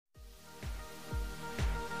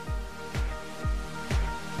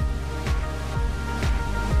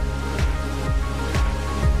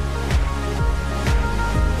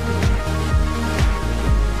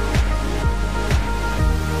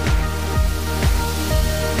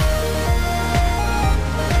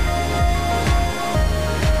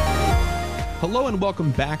Hello and welcome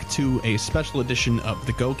back to a special edition of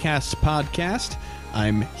the GoCast podcast.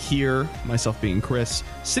 I'm here, myself being Chris,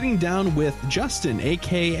 sitting down with Justin,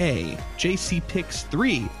 aka JCpics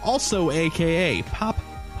 3, also aka Pop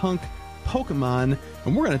Punk Pokemon,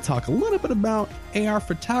 and we're going to talk a little bit about AR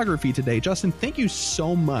photography today. Justin, thank you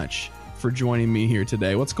so much for joining me here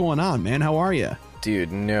today. What's going on, man? How are you?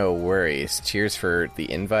 Dude, no worries. Cheers for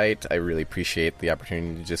the invite. I really appreciate the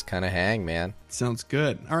opportunity to just kind of hang, man. Sounds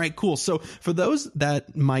good. All right, cool. So for those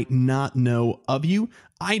that might not know of you,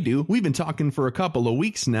 I do. We've been talking for a couple of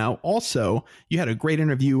weeks now. Also, you had a great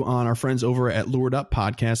interview on our friends over at Lured Up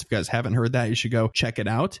podcast. If you guys haven't heard that, you should go check it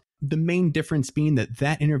out. The main difference being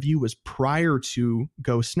that interview was prior to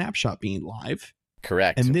Go Snapshot being live.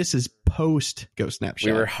 Correct. And this is post Go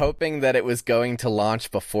Snapshot. We were hoping that it was going to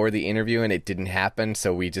launch before the interview, and it didn't happen.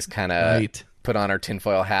 So we just kind of put on our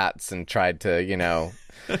tinfoil hats and tried to,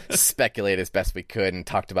 speculate as best we could and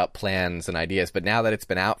talked about plans and ideas. But now that it's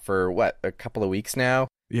been out for, a couple of weeks now?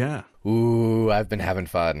 Yeah. Ooh, I've been having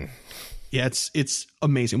fun. Yeah, it's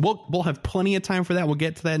amazing. We'll have plenty of time for that. We'll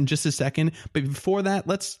get to that in just a second. But before that,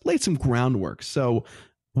 let's lay some groundwork. So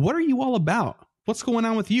what are you all about? What's going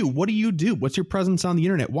on with you? What do you do? What's your presence on the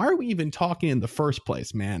internet? Why are we even talking in the first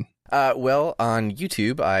place, man? Well, on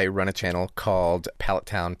YouTube, I run a channel called Pallet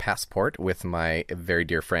Town Passport with my very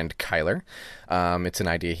dear friend Kyler. It's an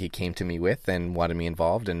idea he came to me with and wanted me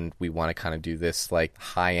involved, and we want to kind of do this like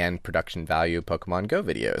high-end production value Pokemon Go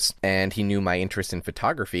videos. And he knew my interest in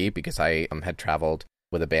photography because I had traveled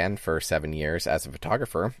with a band for 7 years as a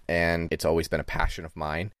photographer, and it's always been a passion of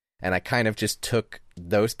mine. And I kind of just took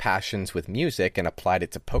those passions with music and applied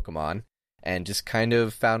it to Pokemon and just kind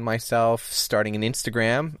of found myself starting an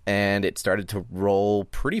Instagram, and it started to roll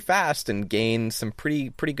pretty fast and gain some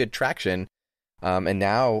pretty good traction. And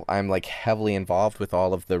now I'm like heavily involved with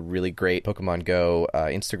all of the really great Pokemon Go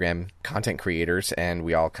Instagram content creators, and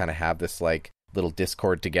we all kind of have this like little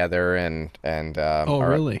Discord together and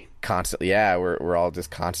really? Constantly, yeah, we're all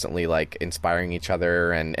just constantly like inspiring each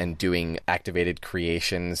other and doing activated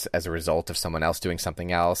creations as a result of someone else doing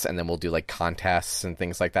something else, and then we'll do like contests and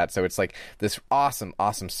things like that. So it's like this awesome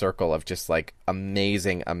circle of just like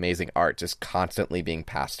amazing art just constantly being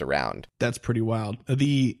passed around. That's pretty wild.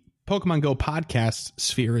 The Pokemon Go podcast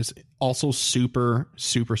sphere is also super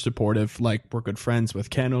supportive. Like, we're good friends with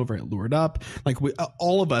Ken over at Lured Up. Like, we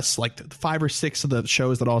all of us, like 5 or 6 of the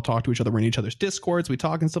shows that all talk to each other, we're in each other's Discords, we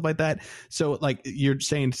talk and stuff like that. So like you're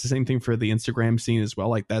saying, it's the same thing for the Instagram scene as well.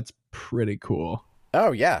 Like, that's pretty cool.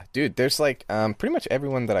 Oh yeah, dude, there's like pretty much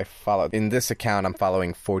everyone that I follow. In this account, I'm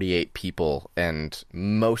following 48 people, and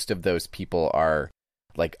most of those people are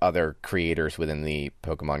like other creators within the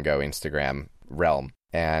Pokemon Go Instagram realm.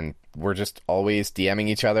 And we're just always DMing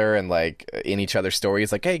each other and like in each other's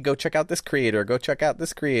stories, like, hey, go check out this creator, go check out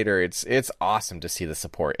this creator. It's awesome to see the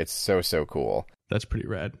support. It's so cool. That's pretty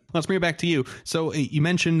rad. Let's bring it back to you. So you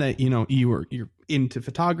mentioned that, you're into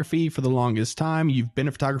photography for the longest time. You've been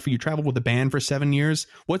a photographer. You traveled with a band for 7 years.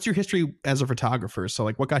 What's your history as a photographer? So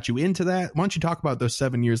like, what got you into that? Why don't you talk about those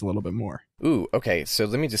 7 years a little bit more? Ooh, okay. So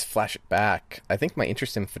let me just flash it back. I think my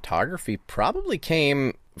interest in photography probably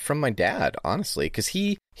came from my dad, honestly, because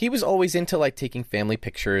he was always into like taking family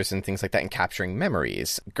pictures and things like that and capturing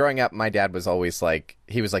memories. Growing up, my dad was always like,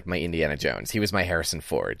 he was like my Indiana Jones. He was my Harrison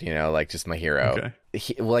Ford, like just my hero.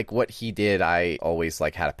 Okay. Like what he did, I always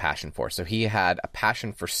like had a passion for. So he had a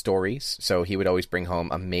passion for stories. So he would always bring home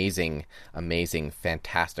amazing,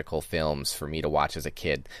 fantastical films for me to watch as a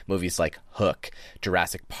kid. Movies like Hook,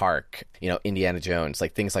 Jurassic Park, Indiana Jones,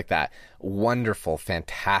 like things like that. Wonderful,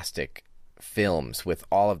 fantastic films with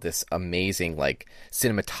all of this amazing like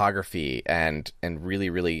cinematography and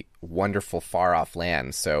really wonderful far off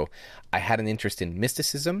lands. So I had an interest in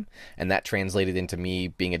mysticism, and that translated into me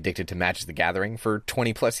being addicted to Magic the Gathering for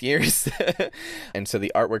 20 plus years. And so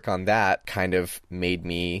the artwork on that kind of made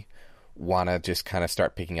me want to just kind of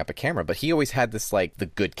start picking up a camera. But he always had this like the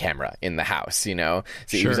good camera in the house, so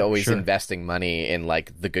he was always investing money in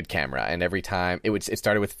like the good camera, and every time it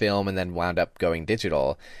started with film and then wound up going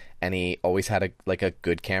digital. And he always had a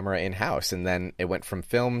good camera in-house. And then it went from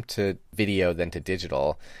film to video, then to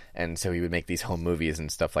digital. And so he would make these home movies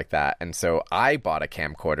and stuff like that. And so I bought a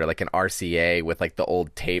camcorder, like an RCA with like the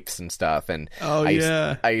old tapes and stuff. And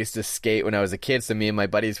I used to skate when I was a kid. So me and my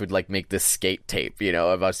buddies would like make this skate tape,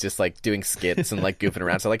 of us just like doing skits and like goofing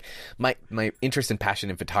around. So like my interest and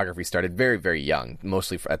passion in photography started very, very young,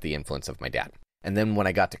 mostly at the influence of my dad. And then when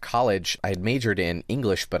I got to college, I had majored in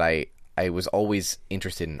English, but I I was always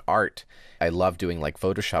interested in art. I love doing like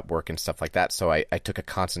Photoshop work and stuff like that. So I took a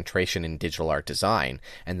concentration in digital art design,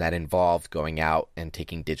 and that involved going out and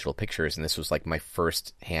taking digital pictures. And this was like my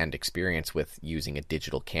first hand experience with using a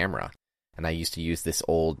digital camera. And I used to use this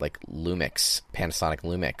old like Lumix, Panasonic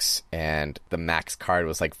Lumix, and the max card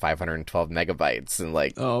was like 512 megabytes. And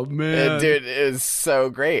like, oh man, dude, it was so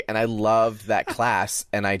great. And I loved that class,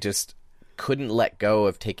 and I just couldn't let go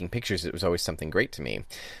of taking pictures. It was always something great to me.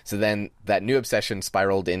 So then that new obsession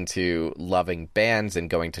spiraled into loving bands and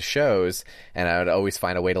going to shows, and I would always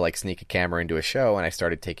find a way to like sneak a camera into a show, and I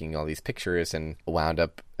started taking all these pictures and wound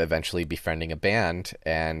up eventually befriending a band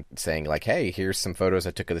and saying like, hey, here's some photos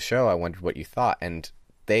I took of the show. I wondered what you thought. And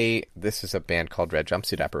this is a band called Red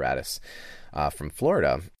Jumpsuit Apparatus from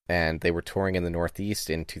Florida, and they were touring in the Northeast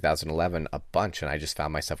in 2011 a bunch, and I just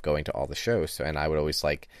found myself going to all the shows. So, and I would always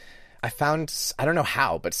like, I don't know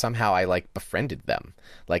how, but somehow I like befriended them.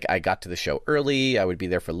 Like I got to the show early, I would be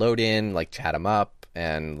there for load in, like chat them up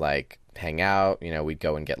and like hang out, we'd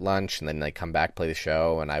go and get lunch and then like come back, play the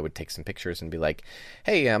show, and I would take some pictures and be like,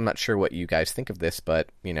 hey, I'm not sure what you guys think of this, but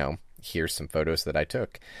here's some photos that I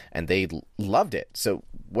took. And they loved it. So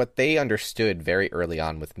what they understood very early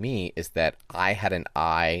on with me is that I had an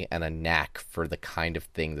eye and a knack for the kind of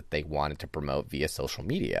thing that they wanted to promote via social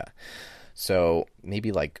media. So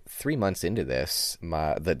maybe like 3 months into this,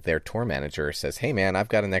 their tour manager says, hey man, I've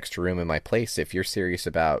got an extra room in my place. If you're serious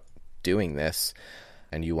about doing this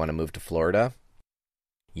and you want to move to Florida,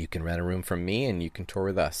 you can rent a room from me and you can tour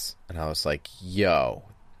with us. And I was like, yo,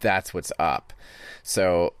 that's what's up.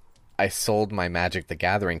 So I sold my Magic the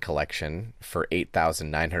Gathering collection for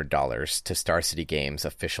 $8,900 to Star City Games'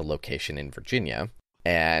 official location in Virginia.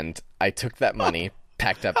 And I took that money,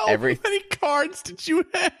 packed up How many cards did you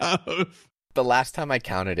have? The last time I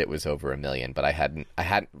counted, it was over 1 million, but I hadn't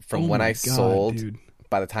from when I God, sold. Dude.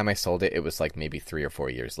 By the time I sold it, it was like maybe 3 or 4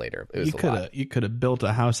 years later. It was You could have built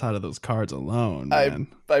a house out of those cards alone, man.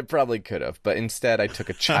 I probably could have, but instead I took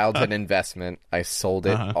a childhood investment. I sold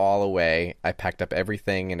it all away. I packed up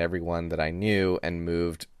everything and everyone that I knew and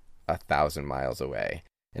moved 1,000 miles away.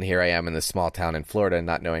 And here I am in this small town in Florida,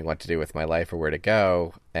 not knowing what to do with my life or where to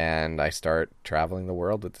go. And I start traveling the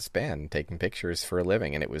world with this band, taking pictures for a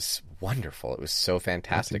living. And it was wonderful. It was so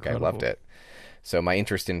fantastic. I loved it. So my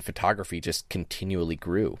interest in photography just continually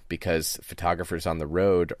grew because photographers on the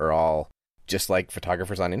road are all just like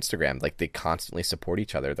photographers on Instagram. Like they constantly support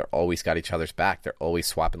each other. They're always got each other's back. They're always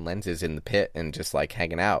swapping lenses in the pit and just like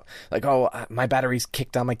hanging out. Like, oh, my battery's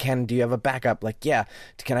kicked on my Canon. Do you have a backup? Like, yeah.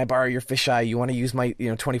 Can I borrow your fisheye? You want to use my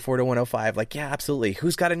 24 to 105? Like, yeah, absolutely.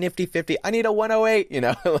 Who's got a nifty 50? I need a 108.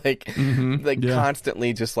 Like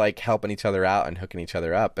constantly just like helping each other out and hooking each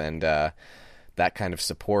other up. And that kind of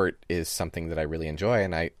support is something that I really enjoy,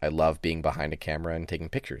 and I love being behind a camera and taking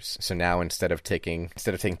pictures. So now instead of taking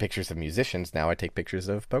pictures of musicians, now I take pictures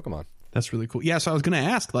of Pokemon. That's really cool. Yeah, so I was going to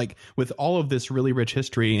ask, like, with all of this really rich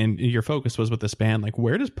history, and your focus was with this band, like,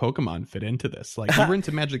 where does Pokemon fit into this? Like, you were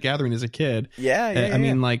into Magic the Gathering as a kid. I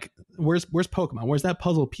mean, like, where's Pokemon? Where's that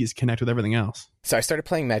puzzle piece connect with everything else? So I started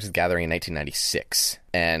playing Magic the Gathering in 1996,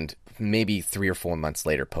 and maybe 3 or 4 months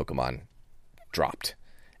later, Pokemon dropped.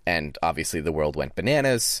 And obviously the world went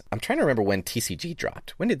bananas. I'm trying to remember when TCG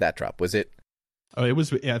dropped. When did that drop? Was it? Oh, it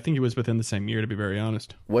was. Yeah, I think it was within the same year, to be very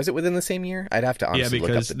honest. Was it within the same year? I'd have to honestly look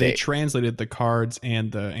up the date. Yeah, because they translated the cards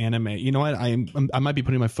and the anime. You know what? I might be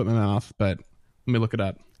putting my foot in my mouth, but let me look it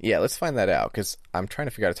up. Yeah, let's find that out because I'm trying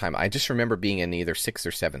to figure out a time. I just remember being in either 6th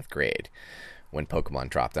or 7th grade when Pokemon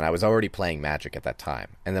dropped, and I was already playing Magic at that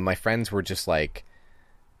time. And then my friends were just like,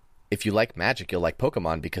 if you like Magic, you'll like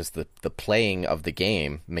Pokemon because the playing of the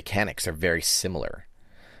game mechanics are very similar.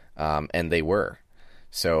 And they were.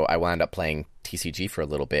 So I wound up playing TCG for a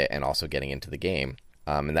little bit and also getting into the game.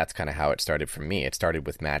 And that's kind of how it started for me. It started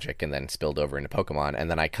with Magic and then spilled over into Pokemon. And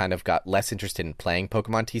then I kind of got less interested in playing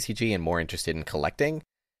Pokemon TCG and more interested in collecting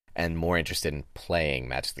and more interested in playing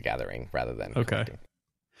Magic the Gathering rather than collecting.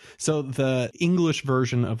 So the English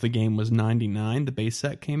version of the game was 99. The base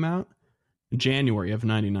set came out January of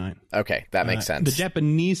 99. Okay, that makes sense. The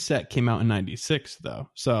Japanese set came out in 96, though.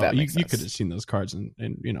 So you could have seen those cards in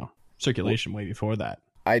circulation way before that.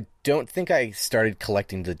 I don't think I started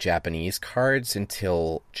collecting the Japanese cards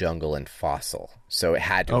until Jungle and Fossil. So it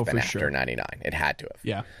had to have been after 99. It had to have.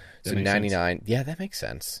 Yeah. So 99. Sense. Yeah, that makes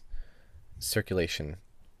sense. Circulation.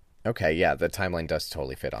 Okay, yeah, the timeline does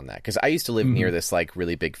totally fit on that. Because I used to live near this like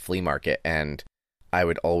really big flea market, and I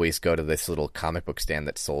would always go to this little comic book stand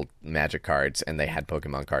that sold Magic cards, and they had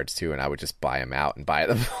Pokemon cards too, and I would just buy them out and buy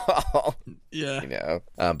them all. Yeah.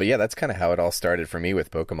 But yeah, that's kind of how it all started for me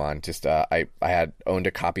with Pokemon. Just I had owned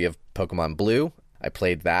a copy of Pokemon Blue. I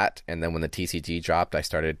played that, and then when the TCG dropped, I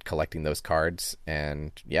started collecting those cards,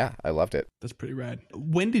 and yeah, I loved it. That's pretty rad.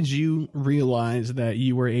 When did you realize that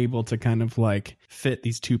you were able to kind of like fit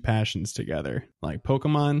these two passions together, like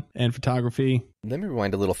Pokemon and photography? Let me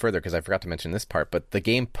rewind a little further because I forgot to mention this part, but the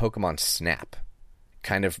game Pokemon Snap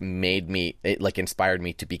kind of inspired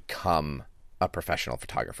me to become a professional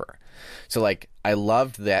photographer. So like I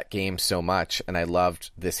loved that game so much, and I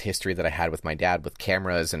loved this history that I had with my dad with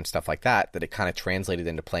cameras and stuff like that it kind of translated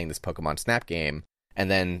into playing this Pokemon Snap game.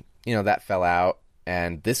 And then, that fell out,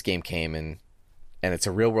 and this game came, and it's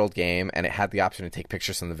a real world game, and it had the option to take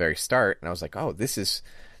pictures from the very start, and I was like, oh, this is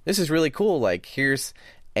really cool. Like, here's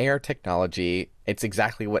AR technology. It's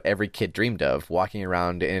exactly what every kid dreamed of, walking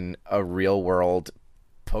around in a real world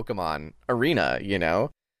Pokemon arena,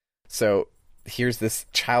 So here's this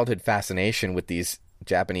childhood fascination with these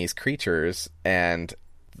Japanese creatures, and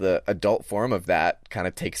the adult form of that kind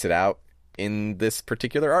of takes it out in this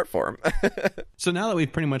particular art form. So now that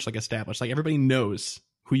we've pretty much like established, like everybody knows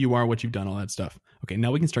who you are, what you've done, all that stuff. Okay,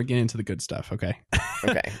 now we can start getting into the good stuff. Okay.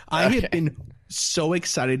 Okay. I have been so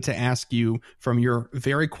excited to ask you from your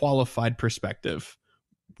very qualified perspective,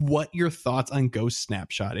 what your thoughts on Ghost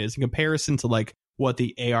Snapshot is in comparison to like what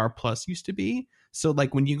the AR Plus used to be. So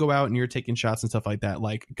like when you go out and you're taking shots and stuff like that,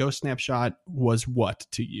 like Ghost Snapshot was what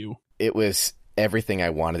to you? It was everything I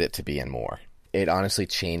wanted it to be and more. It honestly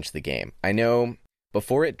changed the game. I know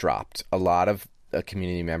before it dropped, a lot of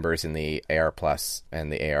community members in the AR Plus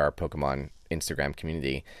and the AR Pokemon Instagram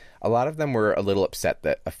community, a lot of them were a little upset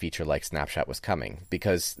that a feature like Snapshot was coming,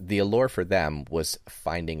 because the allure for them was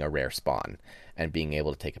finding a rare spawn and being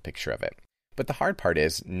able to take a picture of it. But the hard part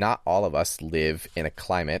is not all of us live in a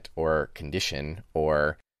climate or condition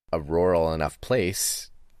or a rural enough place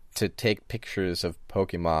to take pictures of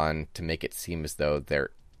Pokemon to make it seem as though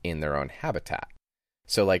they're in their own habitat.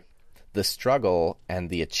 So like the struggle and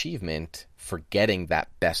the achievement for getting that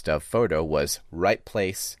best of photo was right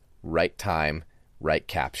place, right time, right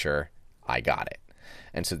capture. I got it.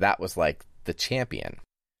 And so that was like the champion.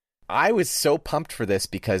 I was so pumped for this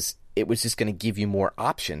because it was just going to give you more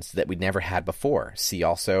options that we'd never had before. See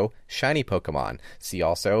also shiny Pokemon. See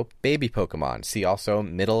also baby Pokemon. See also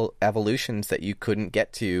middle evolutions that you couldn't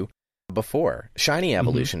get to before. Shiny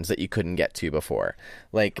evolutions that you couldn't get to before.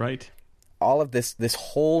 Like, right. All of this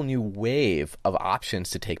whole new wave of options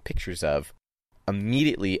to take pictures of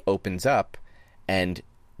immediately opens up, and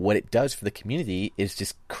what it does for the community is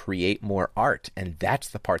just create more art. And that's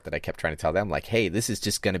the part that I kept trying to tell them, like, hey, this is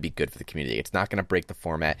just going to be good for the community. It's not going to break the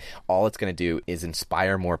format. All it's going to do is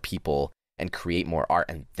inspire more people and create more art.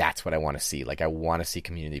 And that's what I want to see. Like, I want to see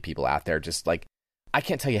community people out there. Just like, I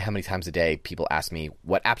can't tell you how many times a day people ask me,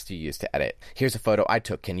 what apps do you use to edit? Here's a photo I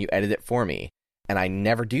took. Can you edit it for me? And I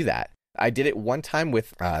never do that. I did it one time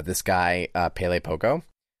with this guy, Pele Poco.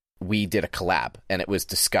 We did a collab, and it was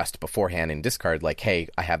discussed beforehand in Discord, like, hey,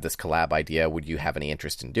 I have this collab idea. Would you have any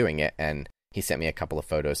interest in doing it? And he sent me a couple of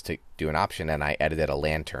photos to do an option, and I edited a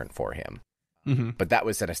lantern for him. But that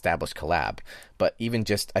was an established collab. But even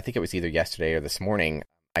just, I think it was either yesterday or this morning,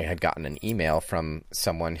 I had gotten an email from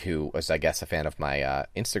someone who was, I guess, a fan of my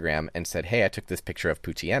Instagram and said, hey, I took this picture of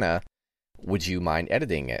Poochyena. Would you mind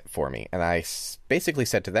editing it for me? And I basically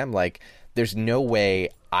said to them, like, there's no way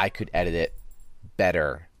I could edit it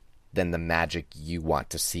better than the magic you want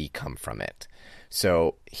to see come from it.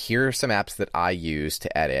 So here are some apps that I use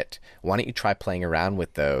to edit. Why don't you try playing around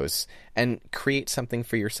with those and create something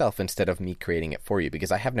for yourself instead of me creating it for you?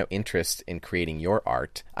 Because I have no interest in creating your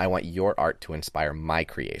art. I want your art to inspire my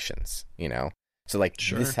creations, So like,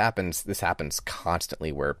 sure. This happens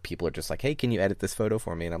constantly where people are just like, hey, can you edit this photo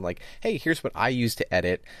for me? And I'm like, hey, here's what I use to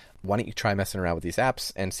edit. Why don't you try messing around with these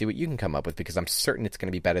apps and see what you can come up with? Because I'm certain it's going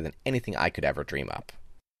to be better than anything I could ever dream up.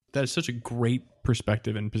 That is such a great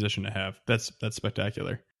perspective and position to have. That's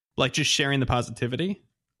spectacular. Like, just sharing the positivity.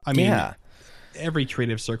 I mean, yeah. Every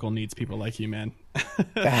creative circle needs people like you, man.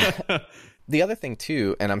 The other thing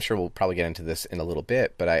too, and I'm sure we'll probably get into this in a little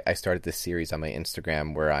bit, but I started this series on my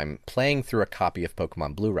Instagram where I'm playing through a copy of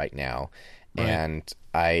Pokemon Blue right now. Right. And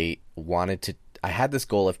I had this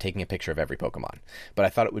goal of taking a picture of every Pokemon, but I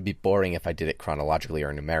thought it would be boring if I did it chronologically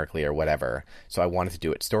or numerically or whatever. So I wanted to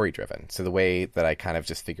do it story driven. So the way that I kind of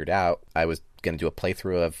just figured out, I was going to do a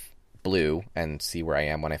playthrough of Blue and see where I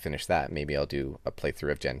am when I finish that. Maybe I'll do a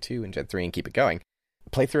playthrough of Gen 2 and Gen 3 and keep it going.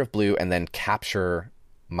 Playthrough of Blue and then capture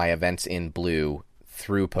my events in Blue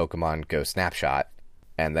through Pokemon Go Snapshot,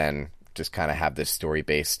 and then just kind of have this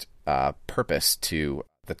story-based purpose to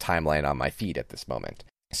the timeline on my feed at this moment.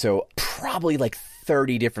 So probably like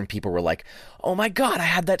 30 different people were like, oh my God, I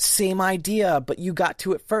had that same idea, but you got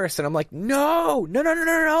to it first. And I'm like, no.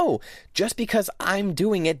 Just because I'm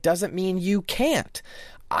doing it doesn't mean you can't.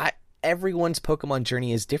 Everyone's Pokemon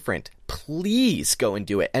journey is different. Please go and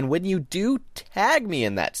do it. And when you do, tag me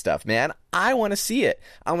in that stuff, man. I want to see it.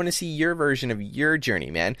 I want to see your version of your journey,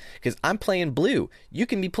 man. Because I'm playing blue. You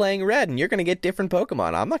can be playing red, and you're going to get different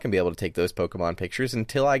Pokemon. I'm not going to be able to take those Pokemon pictures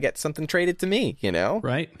until I get something traded to me, you know?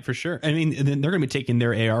 Right, for sure. I mean, and then they're going to be taking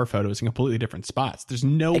their AR photos in completely different spots. There's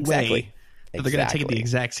no way that they're going to take it the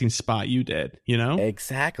exact same spot you did, you know?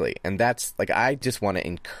 Exactly. And that's like, I just want to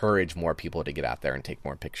encourage more people to get out there and take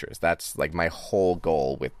more pictures. That's like my whole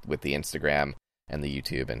goal with the Instagram and the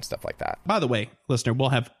YouTube and stuff like that. By the way, listener, we'll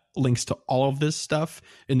have links to all of this stuff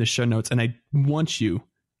in the show notes. And I want you,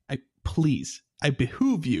 I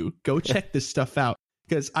behoove you, go check this stuff out.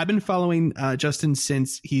 Because I've been following Justin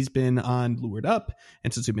since he's been on Lured Up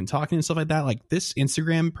and since we've been talking and stuff like that. Like this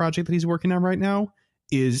Instagram project that he's working on right now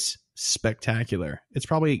is spectacular. It's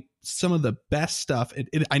probably some of the best stuff.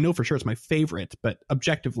 I know for sure it's my favorite, but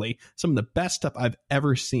objectively, some of the best stuff I've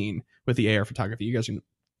ever seen with the AR photography. You guys are going to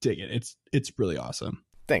dig it. It's really awesome.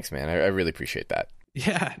 Thanks, man. I really appreciate that.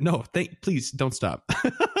 Yeah, no, please don't stop.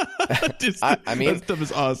 I mean, that stuff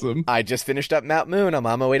is awesome. I just finished up Mount Moon. I'm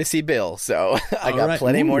on my way to see Bill, so I got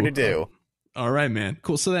plenty more to do. All right, man.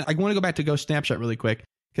 Cool. So then I want to go back to Ghost Snapshot really quick,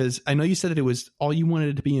 because I know you said that it was all you wanted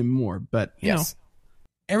it to be and more, but you know,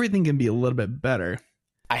 everything can be a little bit better.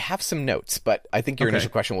 I have some notes, but I think your initial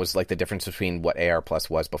question was like the difference between what AR Plus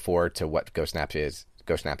was before to what Ghost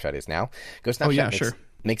Snapshot is now. Ghost Snapshot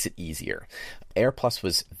makes it easier. AR Plus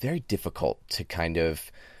was very difficult to kind of...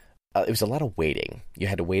 it was a lot of waiting. You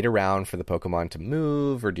had to wait around for the Pokemon to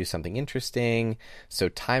move or do something interesting. So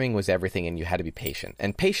timing was everything, and you had to be patient.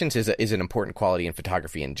 And patience is an important quality in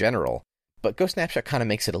photography in general. But Ghost Snapshot kind of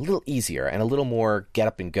makes it a little easier and a little more get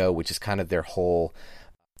up and go, which is kind of their whole...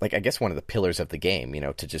 like, I guess one of the pillars of the game, you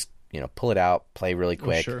know, to just, you know, pull it out, play really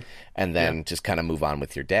quick, and then just kind of move on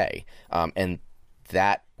with your day. And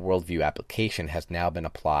that worldview application has now been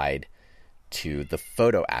applied to the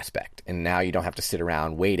photo aspect. And now you don't have to sit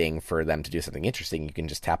around waiting for them to do something interesting. You can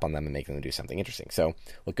just tap on them and make them do something interesting. So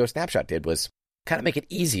what Ghost Snapshot did was kind of make it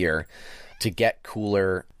easier to get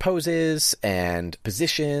cooler poses and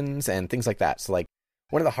positions and things like that. So like,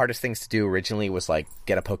 one of the hardest things to do originally was like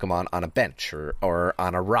get a Pokemon on a bench or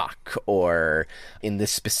on a rock or in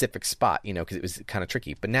this specific spot, you know, because it was kind of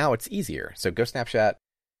tricky. But now it's easier. So Ghost Snapshot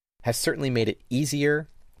has certainly made it easier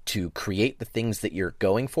to create the things that you're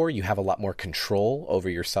going for. You have a lot more control over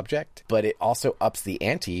your subject, but it also ups the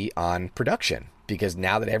ante on production, because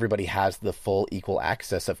now that everybody has the full equal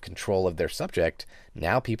access of control of their subject,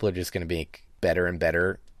 now people are just going to make better and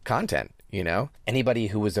better content. You know, anybody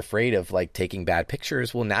who was afraid of like taking bad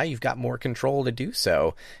pictures, well, now you've got more control to do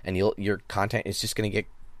so, and your content is just going to get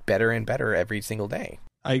better and better every single day.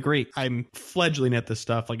 I agree. I'm fledgling at this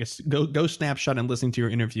stuff. Like go Snapshot, and listening to your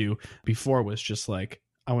interview before was just like,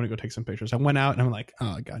 I want to go take some pictures. I went out and I'm like,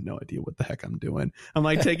 oh, I got no idea what the heck I'm doing. I'm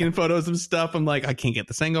like taking photos of stuff. I'm like, I can't get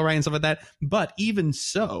this angle right and stuff like that. But even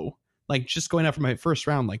so, like just going out for my first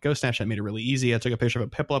round, like Ghost Snapshot made it really easy. I took a picture of a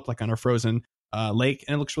Piplup like on a frozen lake,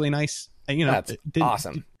 and it looks really nice. And, you know, that's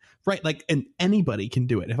awesome. Right. Like, and anybody can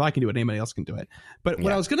do it. If I can do it, anybody else can do it. But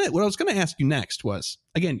what I was gonna ask you next was,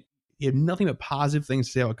 again, you have nothing but positive things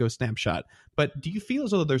to say about Ghost Snapshot, but do you feel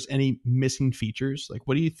as though there's any missing features? Like,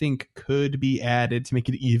 what do you think could be added to make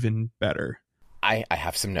it even better? I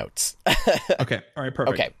have some notes. Okay. All right.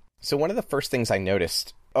 Perfect. Okay. So one of the first things I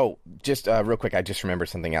noticed, just real quick, I just remembered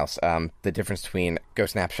something else. The difference between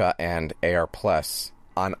Ghost Snapshot and AR Plus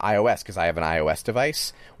on iOS, because I have an iOS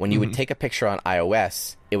device. When you would take a picture on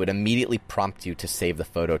iOS, it would immediately prompt you to save the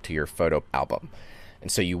photo to your photo album.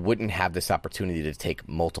 And so you wouldn't have this opportunity to take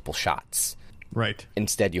multiple shots. Right.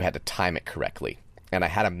 Instead, you had to time it correctly. And I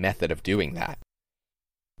had a method of doing that.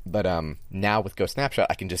 But now with Ghost Snapshot,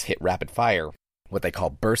 I can just hit rapid fire, what they call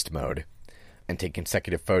burst mode, and take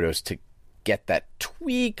consecutive photos to get that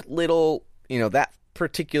tweak little, you know, that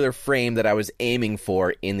particular frame that I was aiming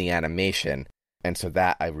for in the animation. And so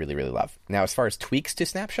that I really, really love. Now, as far as tweaks to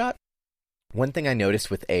Snapshot, one thing I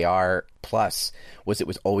noticed with AR Plus was it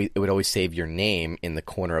would always save your name in the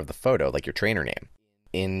corner of the photo, like your trainer name.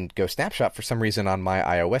 In Ghost Snapshot, for some reason on my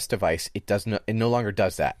iOS device, it no longer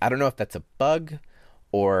does that. I don't know if that's a bug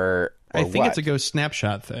or I think it's a Ghost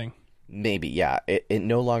Snapshot thing. Maybe, yeah. It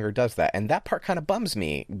no longer does that. And that part kind of bums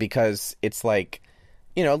me, because it's like,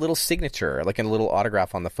 you know, a little signature, like a little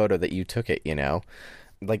autograph on the photo that you took it, you know?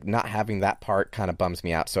 Like, not having that part kind of bums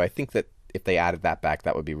me out. So I think that if they added that back,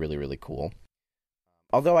 that would be really, really cool.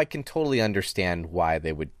 Although I can totally understand why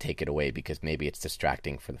they would take it away, because maybe it's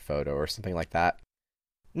distracting for the photo or something like that.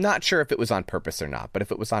 Not sure if it was on purpose or not, but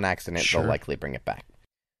if it was on accident, Sure. they'll likely bring it back.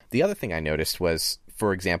 The other thing I noticed was,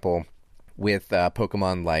 for example, with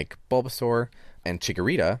Pokemon like Bulbasaur and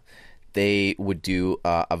Chikorita, they would do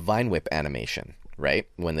a Vine Whip animation, right,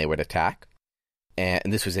 when they would attack. And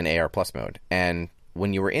this was in AR Plus mode. And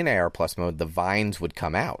when you were in AR Plus mode, the vines would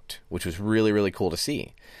come out, which was really, really cool to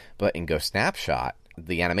see. But in Go Snapshot,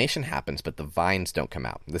 the animation happens, but the vines don't come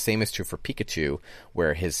out. The same is true for Pikachu,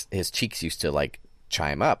 where his cheeks used to, like,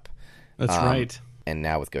 chime up. That's right. And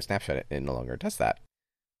now with Go Snapshot, it no longer does that.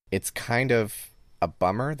 It's kind of a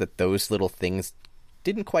bummer that those little things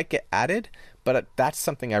didn't quite get added, but that's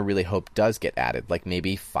something I really hope does get added. Like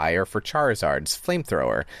maybe fire for Charizard's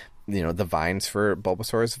Flamethrower, the vines for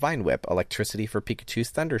Bulbasaur's Vine Whip, electricity for Pikachu's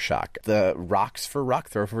Thunder Shock, the rocks for Rock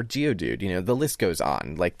Throw for Geodude. The list goes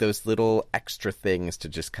on. Like those little extra things to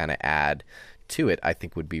just kind of add to it, I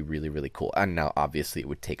think would be really, really cool. And now, obviously, it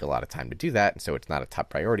would take a lot of time to do that, and so it's not a top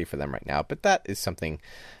priority for them right now. But that is something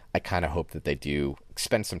I kind of hope that they do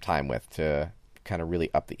spend some time with to kind of really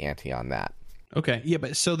up the ante on that. Okay, yeah,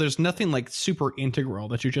 but so there's nothing like super integral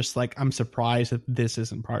that you're just like, I'm surprised that this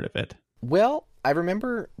isn't part of it. Well, I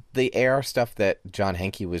remember the AR stuff that John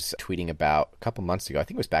Henke was tweeting about a couple months ago. I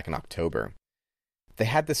think it was back in October. They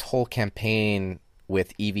had this whole campaign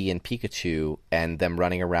with Eevee and Pikachu and them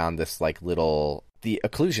running around this like little, the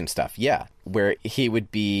occlusion stuff, yeah, where he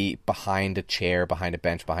would be behind a chair, behind a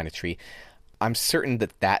bench, behind a tree. I'm certain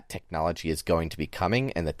that technology is going to be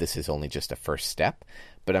coming and that this is only just a first step,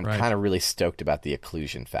 but I'm kind of really stoked about the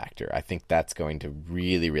occlusion factor. I think that's going to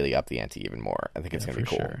really, really up the ante even more. I think it's going to be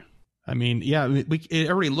cool. Sure. I mean, yeah, it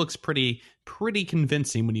already looks pretty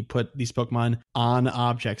convincing when you put these Pokemon on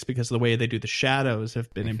objects, because the way they do the shadows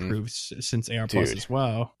have been improved since AR Plus as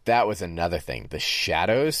well. That was another thing. The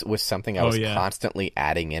shadows was something I was constantly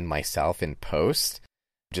adding in myself in post.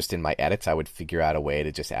 Just in my edits, I would figure out a way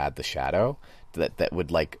to just add the shadow that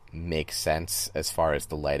would like make sense as far as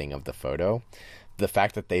the lighting of the photo. The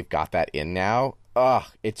fact that they've got that in now,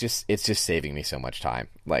 it's just saving me so much time.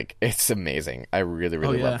 Like, it's amazing. I really,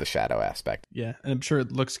 really love the shadow aspect. Yeah, and I'm sure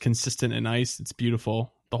it looks consistent and nice. It's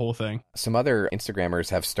beautiful, the whole thing. Some other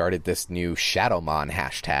Instagrammers have started this new Shadowmon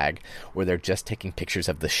hashtag where they're just taking pictures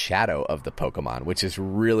of the shadow of the Pokemon, which is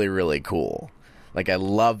really, really cool. Like, I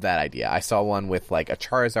love that idea. I saw one with, like, a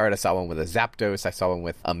Charizard. I saw one with a Zapdos. I saw one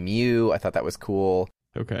with a Mew. I thought that was cool.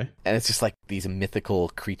 Okay. And it's just, like, these mythical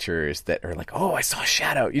creatures that are like, oh, I saw a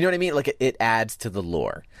shadow. You know what I mean? Like, it adds to the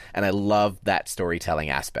lore. And I love that storytelling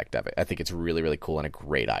aspect of it. I think it's really, really cool and a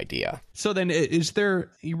great idea. So then is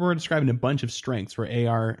there, you were describing a bunch of strengths where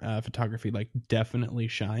AR photography, like, definitely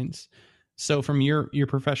shines. So from your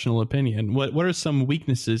professional opinion, what are some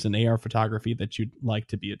weaknesses in AR photography that you'd like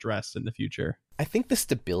to be addressed in the future? I think the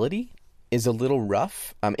stability is a little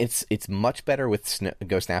rough. It's much better with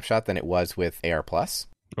Go Snapshot than it was with AR Plus.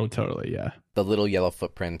 Oh, totally, yeah. The little yellow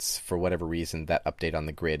footprints, for whatever reason, that update on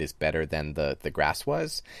the grid is better than the grass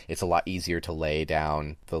was. It's a lot easier to lay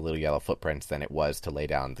down the little yellow footprints than it was to lay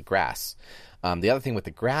down the grass. The other thing with the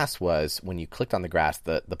grass was when you clicked on the grass,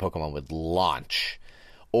 the Pokemon would launch.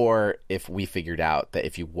 Or if we figured out that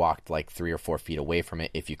if you walked like 3 or 4 feet away from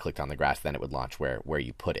it, if you clicked on the grass, then it would launch where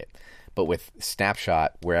you put it. But with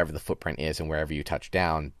Snapshot, wherever the footprint is and wherever you touch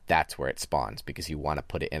down, that's where it spawns because you want to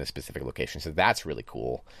put it in a specific location. So that's really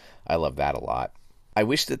cool. I love that a lot. I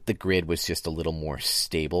wish that the grid was just a little more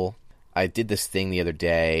stable. I did this thing the other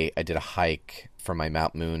day. I did a hike for my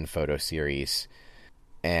Mount Moon photo series.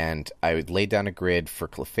 And I would lay down a grid for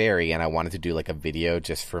Clefairy, and I wanted to do like a video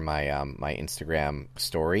just for my my Instagram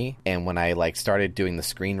story. And when I like started doing the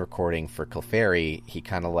screen recording for Clefairy, he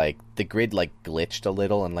kind of like the grid like glitched a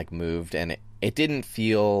little and like moved, and it didn't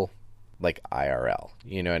feel like IRL.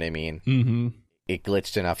 You know what I mean? Mm-hmm. It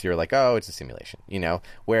glitched enough. You're like, oh, it's a simulation, you know.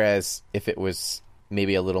 Whereas if it was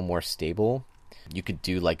maybe a little more stable, you could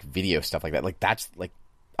do like video stuff like that. Like that's like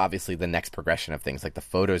obviously the next progression of things. Like the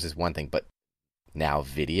photos is one thing, but now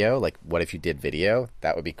video, like what if you did video?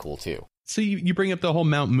 That would be cool too. So you bring up the whole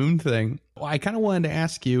Mount Moon thing. Well, I kind of wanted to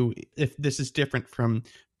ask you if this is different from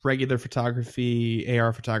regular photography,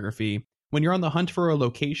 AR photography. When you're on the hunt for a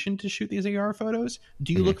location to shoot these AR photos,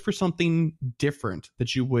 do you look for something different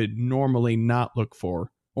that you would normally not look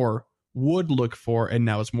for or would look for and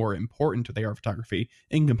now is more important to the AR photography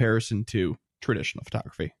in comparison to traditional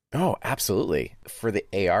photography? Oh, absolutely. For the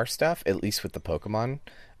AR stuff, at least with the Pokemon,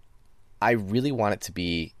 I really want it to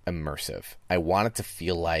be immersive. I want it to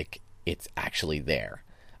feel like it's actually there.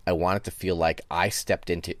 I want it to feel like I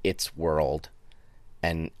stepped into its world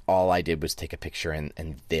and all I did was take a picture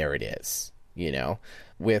and there it is. you know,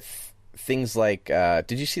 with things like,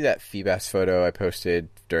 did you see that Feebas photo I posted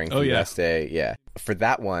during Feebas Day? Yeah. For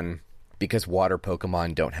that one, because water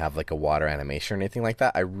Pokemon don't have like a water animation or anything like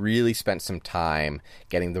that, I really spent some time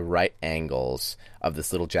getting the right angles of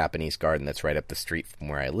this little Japanese garden that's right up the street from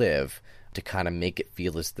where I live to kind of make it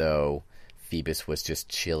feel as though Phoebus was just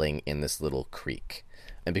chilling in this little creek.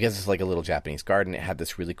 And because it's like a little Japanese garden, it had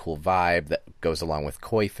this really cool vibe that goes along with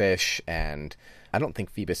koi fish. And I don't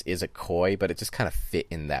think Phoebus is a koi, but it just kind of fit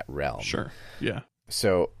in that realm. Sure. Yeah.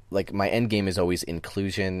 So like my end game is always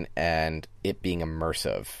inclusion and it being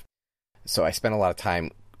immersive. So I spent a lot of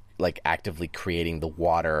time like actively creating the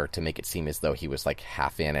water to make it seem as though he was like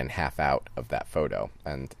half in and half out of that photo.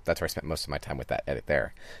 And that's where I spent most of my time with that edit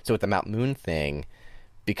there. So with the Mount Moon thing,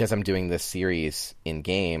 because I'm doing this series in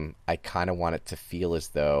game, I kind of want it to feel as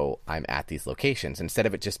though I'm at these locations. Instead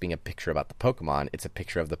of it just being a picture about the Pokemon, it's a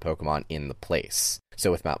picture of the Pokemon in the place.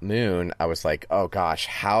 So with Mount Moon, I was like, oh gosh,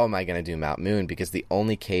 how am I going to do Mount Moon? Because the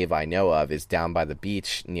only cave I know of is down by the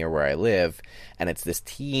beach near where I live. And it's this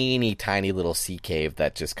teeny tiny little sea cave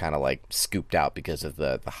that just kind of like scooped out because of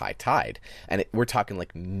the high tide. And we're talking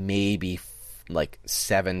like maybe like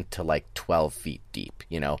 7 to like 12 feet deep,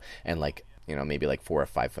 you know, and like, you know, maybe like 4 or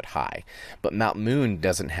 5 foot high. But Mount Moon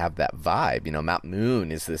doesn't have that vibe. You know, Mount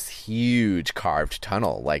Moon is this huge carved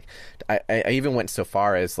tunnel. Like, I even went so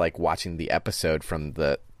far as like watching the episode from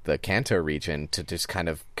the Kanto region to just kind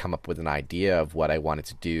of come up with an idea of what I wanted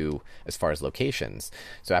to do as far as locations.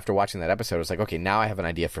 So after watching that episode, I was like, okay, now I have an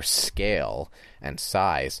idea for scale and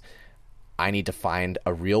size. I need to find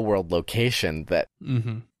a real world location that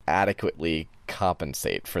adequately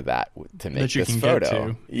compensate for that to make that you this can photo.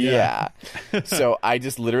 Get to. Yeah. So I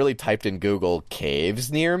just literally typed in Google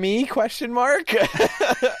caves near me ?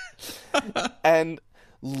 And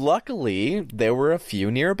luckily there were a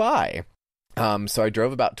few nearby. So I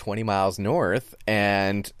drove about 20 miles north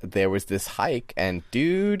and there was this hike, and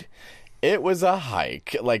dude, it was a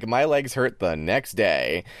hike. Like my legs hurt the next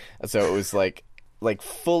day. So it was like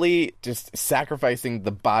fully just sacrificing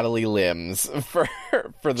the bodily limbs for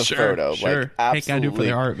the photo. Sure. Like absolutely. Hey, gotta do it for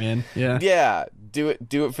the art, man. Yeah. Yeah. Do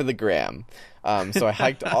it for the gram. So I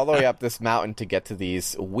hiked all the way up this mountain to get to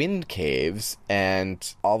these wind caves,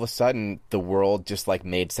 and all of a sudden the world just like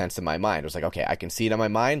made sense in my mind. It was like, okay, I can see it on my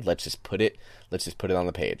mind. Let's just put it on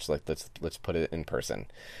the page. Like let's put it in person.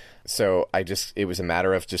 So it was a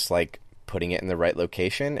matter of just like putting it in the right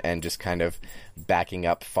location and just kind of backing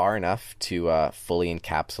up far enough to fully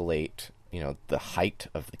encapsulate, you know, the height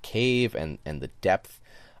of the cave and the depth.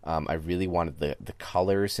 I really wanted the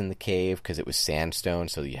colors in the cave because it was sandstone,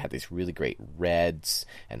 so you had these really great reds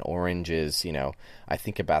and oranges. You know, I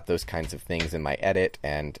think about those kinds of things in my edit,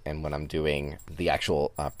 and when I'm doing the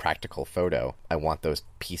actual practical photo, I want those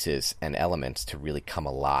pieces and elements to really come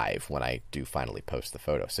alive when I do finally post the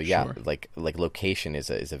photo. So yeah, sure. like location is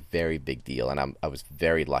a very big deal, and I was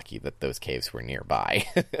very lucky that those caves were nearby.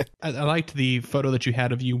 I liked the photo that you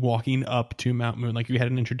had of you walking up to Mount Moon. Like you had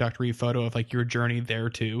an introductory photo of like your journey there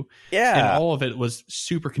too. Yeah. And all of it was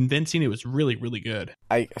super convincing. It was really, really good.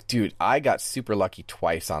 I got super lucky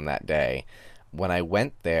twice on that day. When I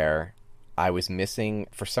went there, I was missing,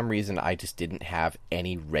 for some reason, I just didn't have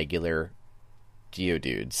any regular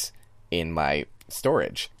Geodudes in my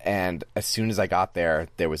storage. And as soon as I got there,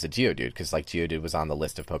 there was a Geodude, because like Geodude was on the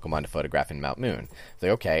list of Pokemon to photograph in Mount Moon. It's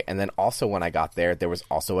like, okay. And then also when I got there, there was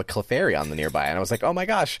also a Clefairy on the nearby. And I was like, oh my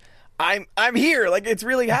gosh, I'm here. Like, it's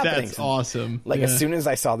really happening. That's awesome. Like, as soon as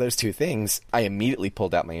I saw those two things, I immediately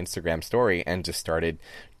pulled out my Instagram story and just started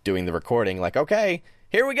doing the recording. Like, okay,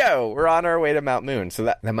 here we go. We're on our way to Mount Moon. So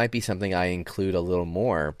that might be something I include a little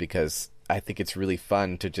more, because I think it's really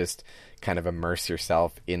fun to just kind of immerse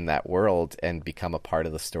yourself in that world and become a part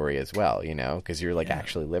of the story as well, you know, because you're like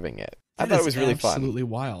actually living it. I thought it was really fun. Absolutely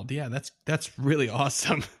wild. Yeah, that's really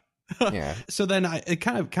awesome. Yeah. So then it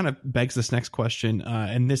kind of begs this next question,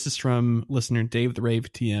 and this is from listener Dave the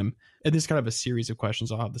Rave TM, and this is kind of a series of questions.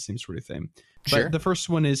 I'll have the same sort of thing. But sure. The first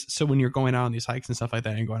one is, so when you're going out on these hikes and stuff like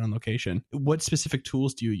that and going on location, what specific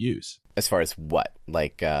tools do you use? As far as what?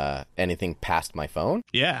 Like anything past my phone?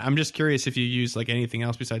 Yeah, I'm just curious if you use like anything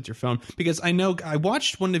else besides your phone, because I know I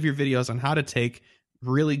watched one of your videos on how to take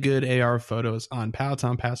really good AR photos on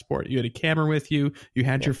Peloton Passport. You had a camera with you, you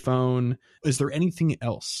had your phone. Is there anything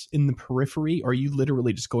else in the periphery, or are you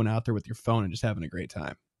literally just going out there with your phone and just having a great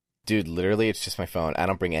time? Dude, literally it's just my phone. I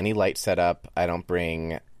don't bring any light setup. I don't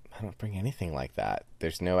bring anything like that.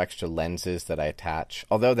 There's no extra lenses that I attach,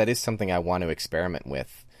 although that is something I want to experiment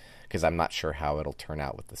with, because I'm not sure how it'll turn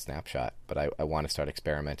out with the snapshot, but I want to start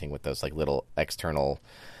experimenting with those like little external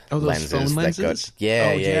lenses. Phone lenses?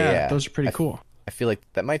 Yeah. Those are pretty cool. I feel like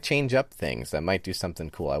that might change up things. That might do something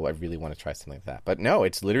cool. I really want to try something like that. But no,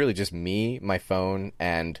 it's literally just me, my phone,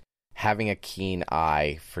 and having a keen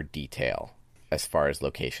eye for detail as far as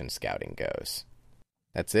location scouting goes.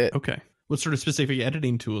 That's it. Okay. What sort of specific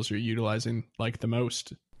editing tools are you utilizing like the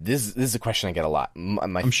most? This is a question I get a lot.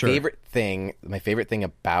 My I'm sure. favorite thing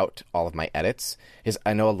about all of my edits is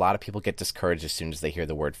I know a lot of people get discouraged as soon as they hear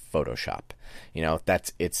the word Photoshop. You know,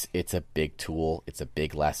 it's a big tool, it's a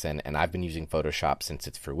big lesson, and I've been using Photoshop since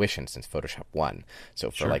its fruition, since Photoshop 1.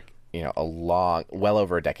 So for like, you know, well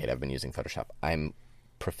over a decade I've been using Photoshop. I'm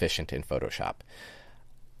proficient in Photoshop.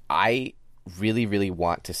 I really, really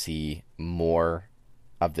want to see more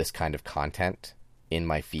of this kind of content in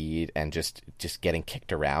my feed and just getting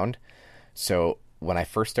kicked around. So when I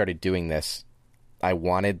first started doing this, I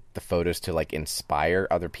wanted the photos to like inspire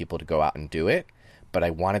other people to go out and do it, but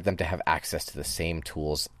I wanted them to have access to the same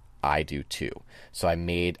tools I do too. So I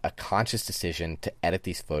made a conscious decision to edit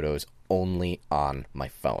these photos only on my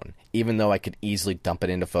phone, even though I could easily dump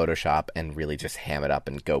it into Photoshop and really just ham it up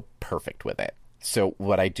and go perfect with it. So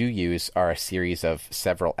what I do use are a series of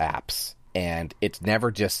several apps. And it's never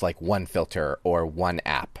just like one filter or one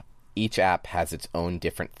app. Each app has its own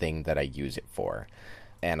different thing that I use it for.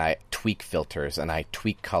 And I tweak filters, and I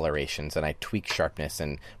tweak colorations, and I tweak sharpness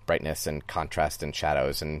and brightness and contrast and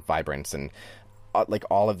shadows and vibrance. And like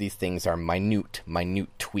all of these things are minute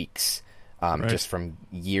tweaks just from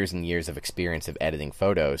years and years of experience of editing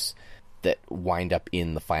photos that wind up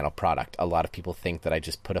in the final product. A lot of people think that I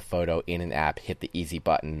just put a photo in an app, hit the easy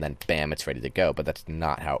button, and then bam, it's ready to go. But that's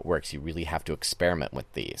not how it works. You really have to experiment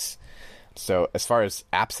with these. So as far as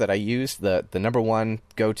apps that I use, the number one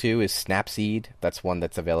go-to is Snapseed. That's one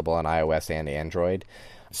that's available on iOS and Android.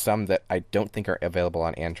 Some that I don't think are available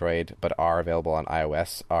on Android but are available on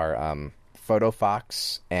iOS are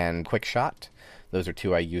PhotoFox and QuickShot. Those are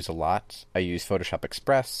two I use a lot. I use Photoshop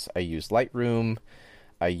Express. I use Lightroom.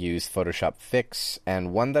 I use Photoshop Fix,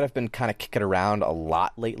 and one that I've been kind of kicking around a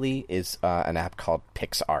lot lately is an app called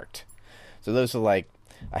PixArt. So those are like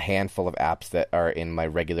a handful of apps that are in my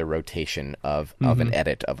regular rotation of an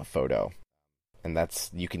edit of a photo. And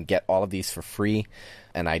you can get all of these for free,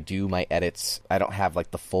 and I do my edits. I don't have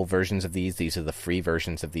like the full versions of these. These are the free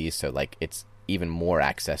versions of these, so like it's even more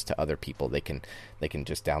access to other people. They can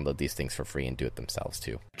just download these things for free and do it themselves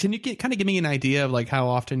too. Can you kind of give me an idea of like how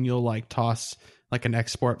often you'll like toss like an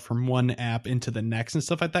export from one app into the next and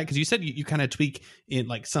stuff like that? Because you said you kind of tweak it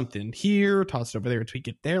like something here, toss it over there, tweak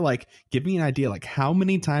it there. Like, give me an idea, like how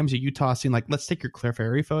many times are you tossing, like, let's take your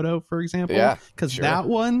Clefairy photo, for example. Yeah, because that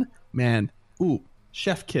one, man, ooh,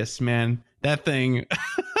 chef kiss, man. That thing.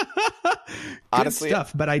 Honestly,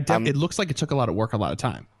 stuff. But it looks like it took a lot of work, a lot of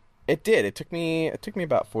time. It did. It took me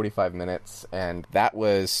about 45 minutes, and that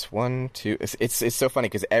was It's so funny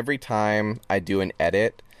because every time I do an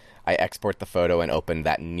edit, I export the photo and open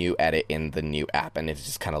that new edit in the new app, and it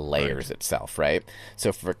just kind of layers itself, right?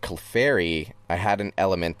 So for Clefairy, I had an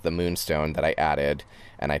element, the Moonstone, that I added,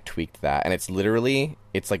 and I tweaked that. And it's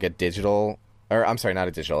like a digital, or I'm sorry, not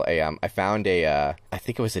a digital. I found I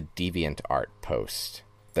think it was a DeviantArt post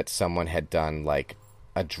that someone had done like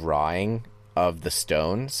a drawing of the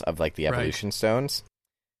stones, of like the evolution stones.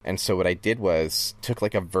 And so what I did was took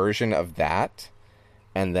like a version of that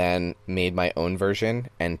and then made my own version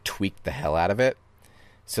and tweaked the hell out of it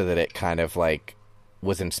so that it kind of like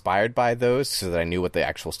was inspired by those, so that I knew what the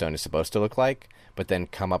actual stone is supposed to look like, but then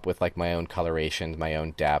come up with like my own colorations, my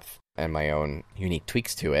own depth, and my own unique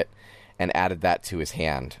tweaks to it, and added that to his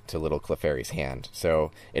hand, to little Clefairy's hand.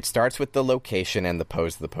 So it starts with the location and the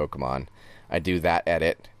pose of the Pokemon. I do that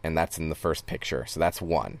edit, and that's in the first picture, so that's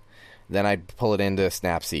one. Then I pull it into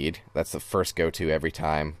Snapseed. That's the first go-to every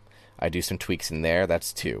time. I do some tweaks in there.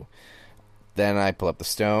 That's two. Then I pull up the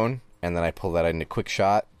stone, and then I pull that into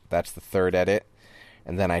QuickShot. That's the third edit.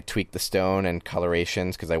 And then I tweak the stone and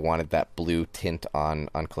colorations because I wanted that blue tint on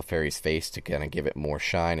Clefairy's face to kind of give it more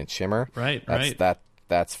shine and shimmer. Right.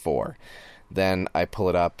 That's four. Then I pull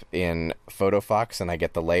it up in PhotoFox, and I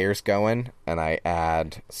get the layers going, and I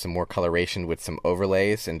add some more coloration with some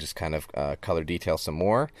overlays and just kind of color detail some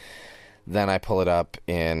more. Then I pull it up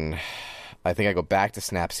in... I think I go back to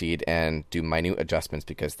Snapseed and do minute adjustments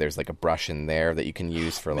because there's like a brush in there that you can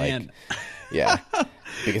use for like, yeah,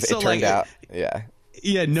 because so it turned out, yeah.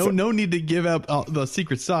 Yeah, no need to give up the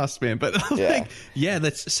secret sauce, man. But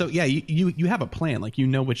that's so. Yeah, you have a plan. Like you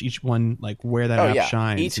know which each one, like where that app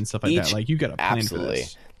shines and stuff like that. Like you got a plan absolutely. For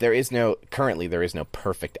this. There is no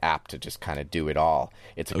perfect app to just kind of do it all.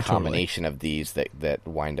 It's a combination of these that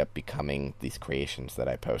wind up becoming these creations that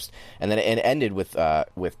I post. And then it ended with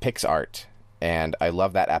PixArt, and I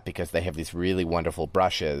love that app because they have these really wonderful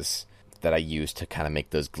brushes that I use to kind of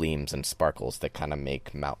make those gleams and sparkles that kind of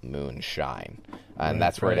make Mount Moon shine. And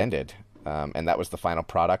that's where it ended. And that was the final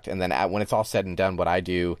product. And then when it's all said and done, what I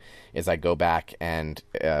do is I go back and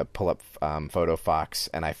pull up PhotoFox,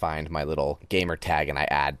 and I find my little gamer tag, and I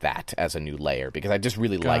add that as a new layer because I just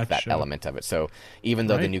really like that element of it. So even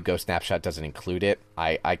though the new Go Snapshot doesn't include it,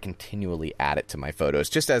 I continually add it to my photos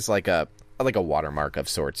just as like a watermark of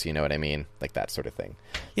sorts, you know what I mean? Like that sort of thing.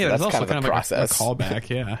 Yeah, so that's also kind of process. Like a callback.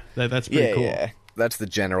 Yeah, that's pretty cool. Yeah. That's the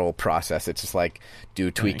general process. It's just like, do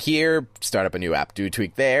a tweak here, start up a new app. Do a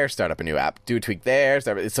tweak there, start up a new app. Do a tweak there.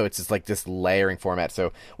 So it's just like this layering format.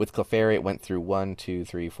 So with Clefairy, it went through 1, 2,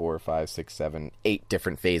 3, 4, 5, 6, 7, 8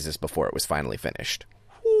 different phases before it was finally finished.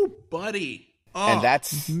 Ooh, buddy. Oh, and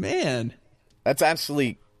that's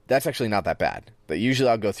actually not that bad. But usually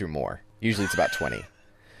I'll go through more. Usually it's about 20.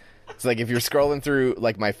 It's like if you're scrolling through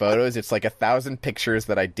like my photos, it's like 1,000 pictures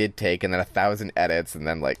that I did take, and then 1,000 edits, and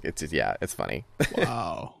then like it's just, it's funny.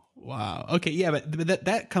 Wow. Okay, yeah, but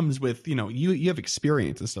that comes with, you have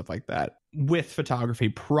experience and stuff like that with photography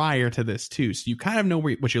prior to this too, so you kind of know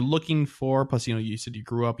what you're looking for. Plus, you said you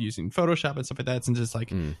grew up using Photoshop and stuff like that, and just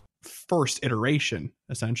like first iteration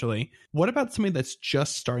essentially. What about somebody that's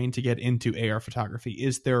just starting to get into AR photography?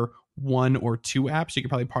 Is there 1 or 2 apps you could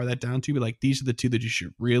probably par that down to, but like these are the 2 that you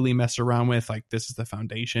should really mess around with? Like this is the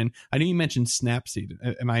foundation. I know you mentioned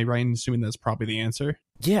Snapseed. Am I right in assuming that's probably the answer?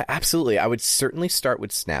 Yeah, absolutely. I would certainly start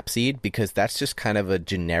with Snapseed because that's just kind of a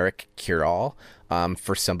generic cure-all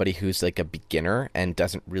for somebody who's like a beginner and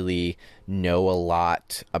doesn't really know a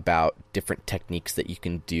lot about different techniques that you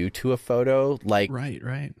can do to a photo. Like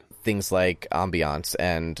right. Things like ambiance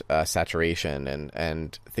and saturation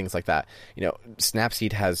and things like that.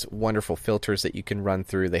 Snapseed has wonderful filters that you can run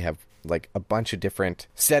through. They have like a bunch of different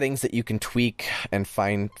settings that you can tweak and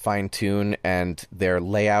fine tune, and their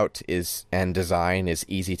layout and design is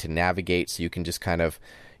easy to navigate. So you can just kind of,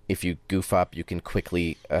 if you goof up, you can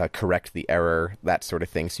quickly correct the error, that sort of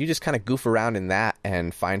thing. So you just kind of goof around in that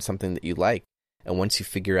and find something that you like. And once you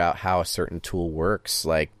figure out how a certain tool works,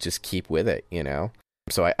 like just keep with it,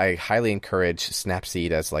 So I highly encourage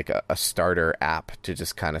Snapseed as like a starter app to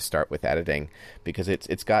just kind of start with editing, because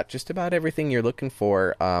it's got just about everything you're looking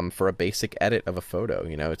for a basic edit of a photo.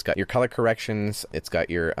 It's got your color corrections, it's got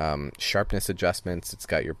your sharpness adjustments, it's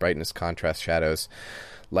got your brightness, contrast, shadows,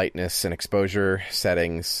 lightness, and exposure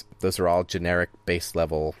settings. Those are all generic base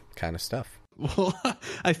level kind of stuff. Well,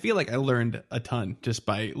 I feel like I learned a ton just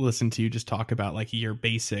by listening to you just talk about like your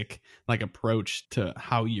basic like approach to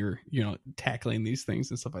how you're, tackling these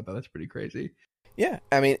things and stuff like that. That's pretty crazy. Yeah,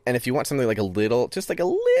 I mean, and if you want something like a little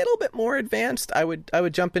bit more advanced, I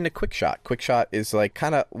would jump into QuickShot. QuickShot is like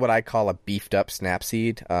kind of what I call a beefed up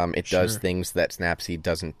Snapseed. It does things that Snapseed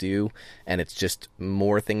doesn't do, and it's just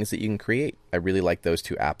more things that you can create. I really like those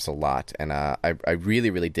 2 apps a lot, and I really,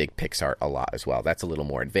 really dig PicsArt a lot as well. That's a little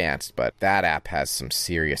more advanced, but that app has some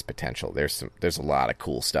serious potential. There's a lot of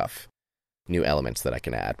cool stuff, new elements that I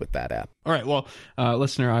can add with that app. All right, well,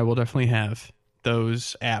 listener, I will definitely have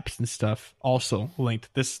those apps and stuff also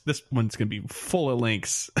linked. This one's gonna be full of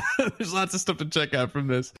links. There's lots of stuff to check out from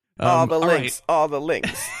this. All the links.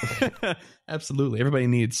 Absolutely, everybody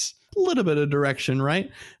needs a little bit of direction, right?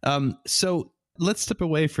 So let's step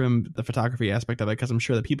away from the photography aspect of it, because I'm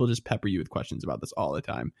sure that people just pepper you with questions about this all the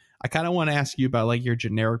time. I kind of want to ask you about like your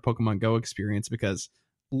generic Pokemon Go experience, because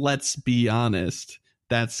let's be honest,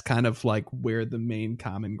 that's kind of like where the main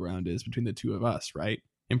common ground is between the two of us, right?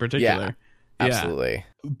 In particular. Yeah. Absolutely.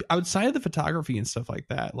 Outside of the photography and stuff like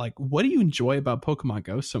that, like what do you enjoy about Pokemon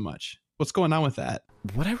Go so much? What's going on with that?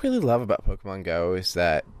 What I really love about Pokemon Go is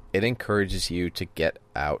that it encourages you to get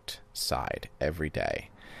outside every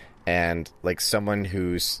day. And like someone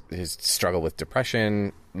who's struggled with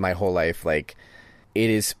depression my whole life, like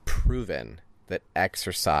it is proven that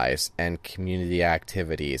exercise and community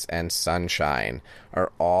activities and sunshine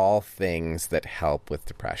are all things that help with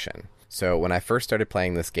depression. So when I first started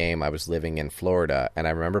playing this game, I was living in Florida, and I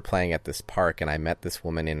remember playing at this park, and I met this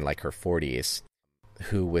woman in like her 40s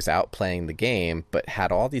who was out playing the game, but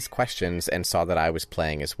had all these questions and saw that I was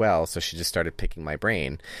playing as well. So she just started picking my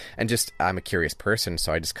brain, and just, I'm a curious person.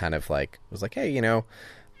 So I just kind of like was like, hey,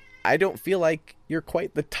 I don't feel like you're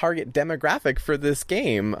quite the target demographic for this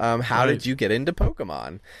game. How did you get into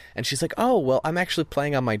Pokemon? And she's like, oh, well, I'm actually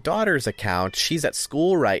playing on my daughter's account. She's at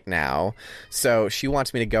school right now, so she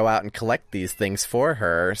wants me to go out and collect these things for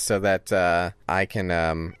her so that I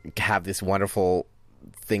can have this wonderful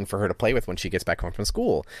thing for her to play with when she gets back home from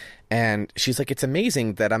school. And she's like, it's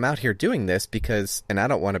amazing that I'm out here doing this because, and I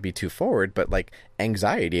don't want to be too forward, but like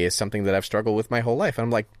anxiety is something that I've struggled with my whole life. And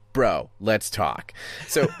I'm like, bro, let's talk.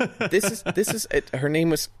 So this is it. Her name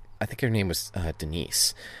was I think her name was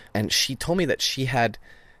Denise, and she told me that she had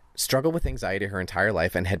struggled with anxiety her entire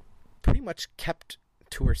life and had pretty much kept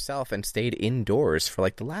to herself and stayed indoors for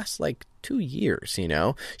like the last like 2 years.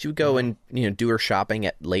 She would go and do her shopping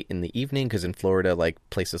at late in the evening, because in Florida, like,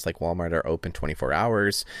 places like Walmart are open 24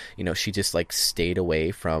 hours. She just like stayed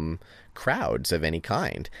away from crowds of any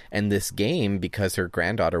kind. And this game, because her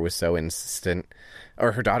granddaughter was so insistent,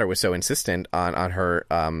 or her daughter was so insistent on her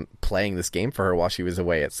playing this game for her while she was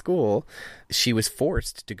away at school, she was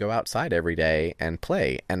forced to go outside every day and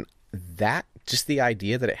play. And that, just the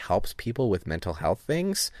idea that it helps people with mental health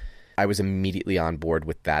things, I was immediately on board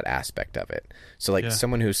with that aspect of it. So like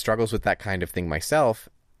someone who struggles with that kind of thing myself,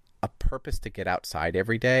 a purpose to get outside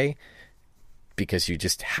every day because you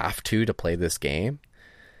just have to play this game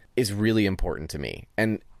is really important to me.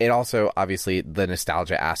 And it also, obviously, the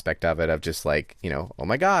nostalgia aspect of it, of just like, oh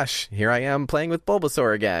my gosh, here I am playing with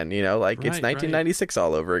Bulbasaur again, like it's 1996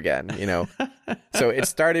 all over again, So it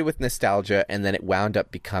started with nostalgia, and then it wound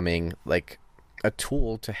up becoming like a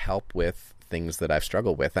tool to help with things that I've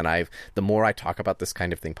struggled with. And the more I talk about this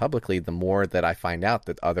kind of thing publicly, the more that I find out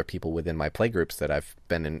that other people within my playgroups that I've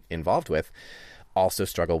been involved with also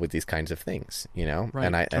struggle with these kinds of things, Right,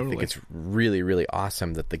 and I totally. think it's really, really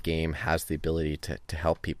awesome that the game has the ability to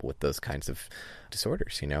help people with those kinds of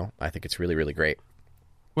disorders. I think it's really, really great.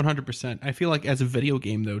 100%. I feel like as a video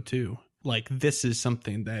game, though, too, like, this is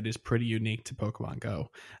something that is pretty unique to Pokemon Go.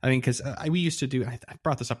 I mean, because we used to do, I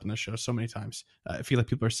brought this up in the show so many times. I feel like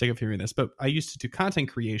people are sick of hearing this, but I used to do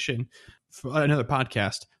content creation for another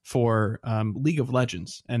podcast for League of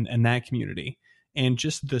Legends and that community. And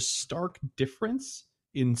just the stark difference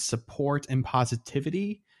in support and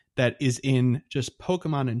positivity that is in just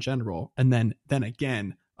Pokemon in general. And then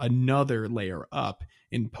again, another layer up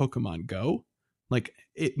in Pokemon Go. Like,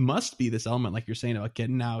 it must be this element, like you're saying, about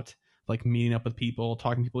getting out, like meeting up with people,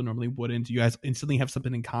 talking to people who normally wouldn't. You guys instantly have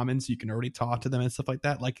something in common, so you can already talk to them and stuff like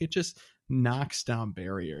that. Like, it just knocks down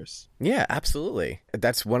barriers. Yeah, absolutely.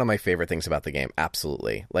 That's one of my favorite things about the game.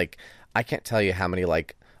 Absolutely. Like, I can't tell you how many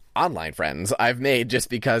like online friends I've made just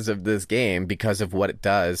because of this game, because of what it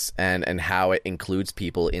does and how it includes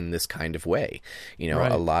people in this kind of way.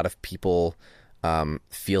 Right. A lot of people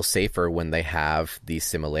feel safer when they have these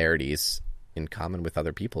similarities in common with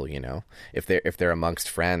other people. If they're amongst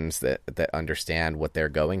friends that understand what they're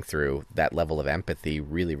going through, that level of empathy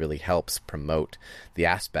really, really helps promote the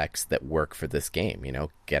aspects that work for this game.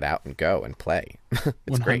 Get out and go and play.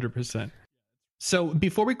 It's 100%. Great. So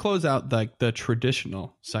before we close out like the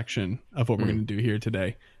traditional section of what we're going to do here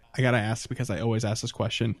today, I got to ask, because I always ask this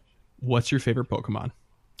question, what's your favorite Pokemon?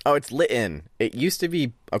 Oh, it's Litten. It used to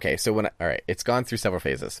be, okay, so all right, it's gone through several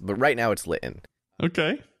phases, but right now it's Litten.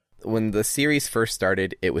 Okay. When the series first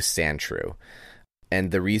started, it was Sandshrew. And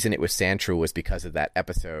the reason it was Sandshrew was because of that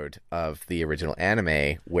episode of the original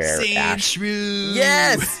anime where Sandshrew!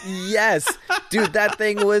 Yes! Dude, that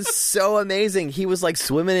thing was so amazing. He was like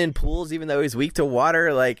swimming in pools even though he's weak to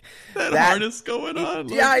water. Like that harness going on.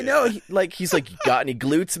 Yeah, I know. He's like, you got any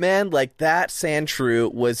glutes, man? Like, that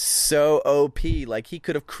Sandshrew was so OP. Like, he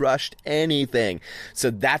could have crushed anything.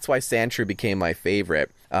 So that's why Sandshrew became my favorite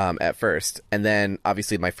at first. And then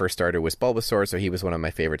obviously my first starter was Bulbasaur, so he was one of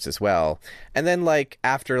my favorites as well. And then like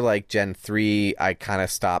after like Gen 3, I kind of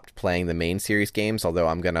stopped playing the main series games, although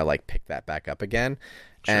I'm gonna like pick that back up again.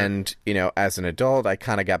 Sure. And as an adult, I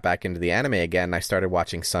kind of got back into the anime again. I started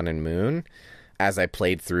watching Sun and Moon as I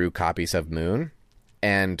played through copies of Moon,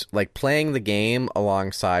 and like playing the game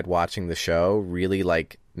alongside watching the show really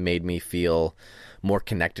like made me feel more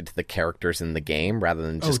connected to the characters in the game rather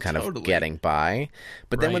than just kind of getting by.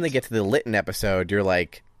 But then when they get to the Litten episode, you're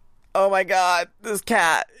like, oh my god, this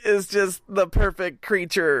cat is just the perfect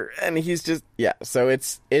creature, and he's just, yeah. So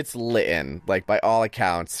it's Litten. Like, by all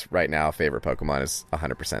accounts right now, favorite Pokemon is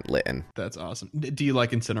 100% Litten. That's awesome. Do you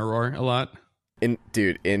like Incineroar a lot?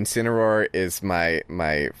 Incineroar is my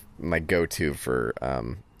go-to for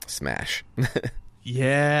Smash.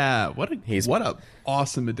 Yeah, what a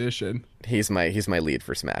awesome addition. He's my lead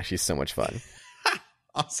for Smash. He's so much fun.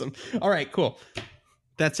 Awesome. All right, cool.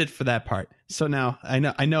 That's it for that part. So now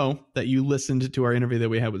I know that you listened to our interview that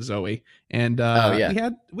we had with Zoe, and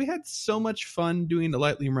we had so much fun doing the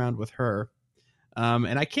lightning round with her.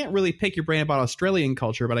 And I can't really pick your brain about Australian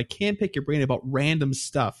culture, but I can pick your brain about random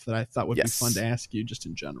stuff that I thought would be fun to ask you just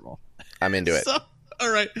in general. I'm into it. So,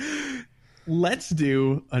 all right. Let's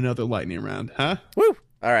do another lightning round, huh? Woo!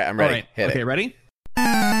 All right, I'm ready. All right. Hit it. Ready?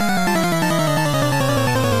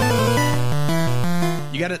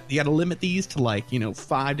 You gotta limit these to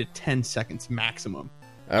 5 to 10 seconds maximum.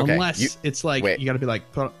 Okay. Unless it's like you gotta be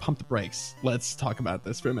like, pump the brakes. Let's talk about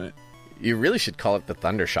this for a minute. You really should call it the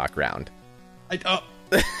Thundershock round.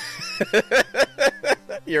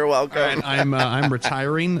 You're welcome. Right, I'm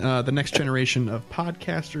retiring. The next generation of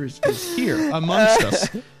podcasters is here amongst us,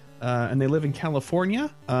 and they live in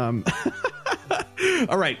California. All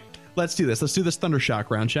right, let's do this. Let's do this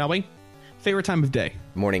Thundershock round, shall we? Favorite time of day?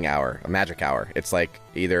 Morning hour, a magic hour. It's like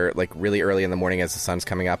either like really early in the morning as the sun's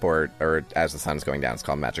coming up, or as the sun's going down. It's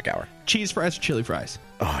called magic hour. Cheese fries or chili fries?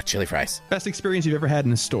 Oh, chili fries. Best experience you've ever had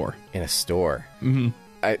in a store? In a store? Mm-hmm.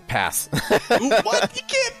 I pass. Ooh, what? You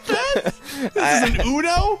can't pass? This is an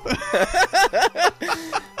Uno?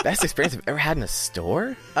 Best experience I've ever had in a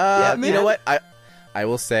store? Yeah, man. You know what? I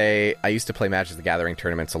will say I used to play Magic the Gathering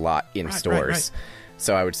tournaments a lot in stores. Right.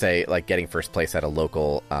 So I would say like getting first place at a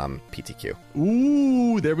local PTQ.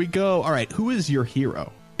 Ooh, there we go. All right, who is your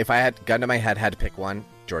hero? If I had gun to my head, had to pick one,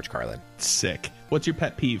 George Carlin. Sick. What's your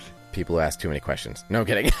pet peeve? People who ask too many questions. No, I'm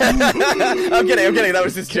kidding. I'm kidding. That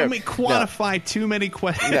was just joke. Let me quantify too many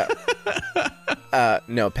questions.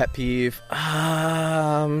 No, pet peeve.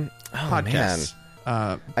 Podcasts.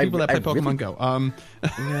 People that play Pokemon Go.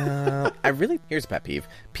 Here's a pet peeve.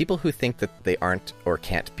 People who think that they aren't or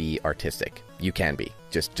can't be artistic. You can be.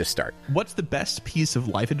 Just start. What's the best piece of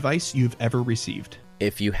life advice you've ever received?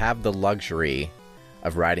 If you have the luxury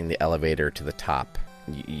of riding the elevator to the top,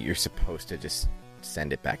 you're supposed to just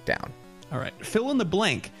send it back down. All right. Fill in the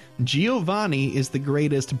blank. Giovanni is the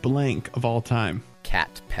greatest blank of all time.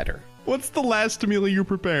 Cat petter. What's the last meal you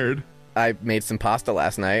prepared? I made some pasta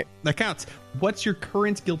last night. That counts. What's your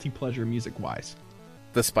current guilty pleasure music-wise?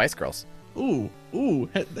 The Spice Girls. Ooh.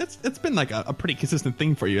 That's been like a pretty consistent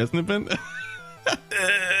thing for you, hasn't it been?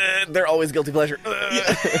 They're always guilty pleasure.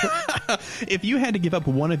 If you had to give up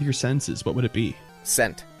one of your senses, what would it be?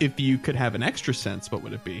 Scent. If you could have an extra sense, what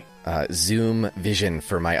would it be? Zoom vision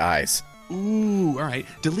for my eyes. Ooh, all right.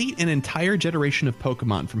 Delete an entire generation of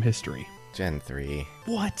Pokemon from history. Gen 3.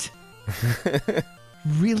 What?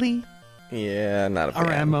 Really? Yeah, not a fan. All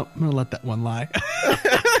right, I'm going to let that one lie.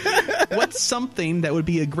 What's something that would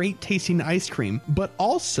be a great tasting ice cream, but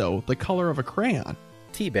also the color of a crayon?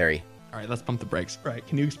 Tea-berry. All right, let's pump the brakes. All right,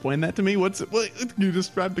 can you explain that to me? What can you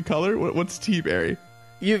describe the color? What's tea-berry?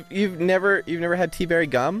 You've never had tea-berry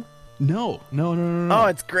gum? No. Oh,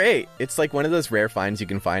 it's great. It's like one of those rare finds you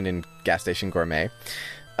can find in gas station gourmet.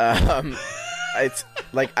 It's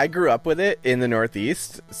like I grew up with it in the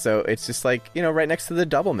Northeast, so it's just like, right next to the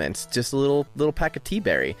Double Mints, just a little pack of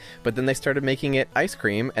tea-berry. But then they started making it ice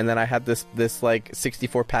cream, and then I had this like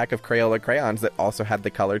 64 pack of Crayola crayons that also had the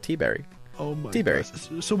color tea-berry. Oh my tea-berry.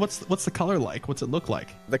 Gosh. So what's the color like? What's it look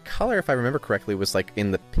like? The color, if I remember correctly, was like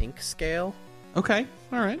in the pink scale. Okay,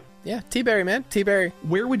 all right. Yeah, tea-berry, man, tea-berry.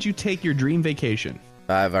 Where would you take your dream vacation?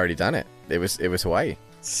 I've already done it. It was Hawaii.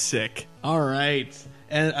 Sick. All right.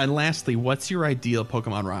 And lastly, what's your ideal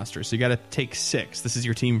Pokemon roster? So you got to take 6. This is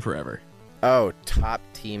your team forever. Oh, top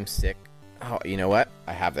team 6. Oh, you know what?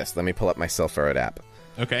 I have this. Let me pull up my Silph app.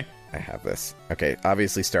 Okay. I have this. Okay,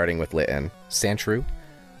 obviously starting with Litten. Sandshrew,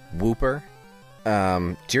 Wooper,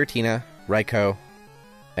 Giratina, Raikou,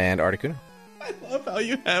 and Articuno. I love how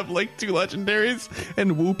you have like 2 legendaries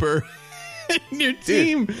and Wooper in your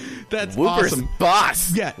team. Dude, that's Wooper's awesome.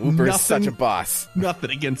 Boss. Yeah, Wooper's such a boss.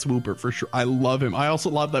 Nothing against Wooper for sure. I love him. I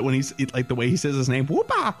also love that when he's like the way he says his name,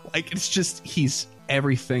 Woopa. Like it's just he's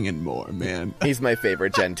everything and more, man. He's my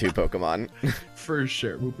favorite Gen 2 Pokemon. For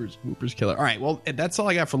sure. Wooper's killer. All right, well, that's all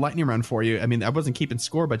I got for lightning round for you. I mean, I wasn't keeping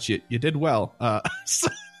score, but you did well.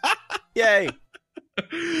 Yay.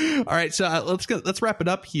 All right, so let's wrap it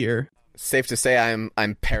up here. Safe to say I'm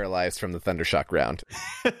paralyzed from the Thundershock round.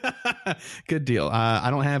 Good deal.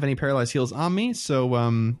 I don't have any paralyzed heals on me, so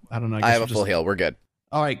I don't know. I have a full heal. We're good.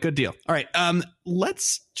 All right, good deal. All right,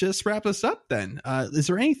 let's just wrap this up then. Is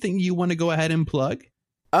there anything you want to go ahead and plug?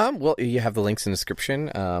 Well, you have the links in the description.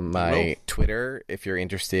 My Twitter, if you're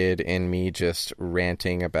interested in me just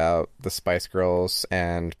ranting about the Spice Girls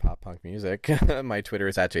and pop punk music, my Twitter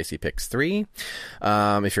is at JCpics3.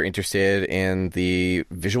 If you're interested in the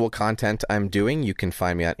visual content I'm doing, you can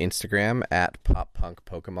find me on Instagram at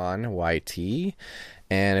poppunkpokemonYT.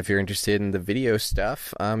 And if you're interested in the video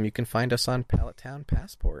stuff, you can find us on Pallet Town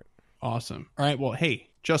Passport. Awesome. All right. Well, hey,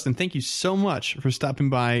 Justin, thank you so much for stopping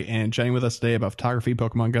by and chatting with us today about photography,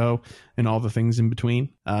 Pokemon Go, and all the things in between.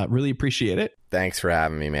 Really appreciate it. Thanks for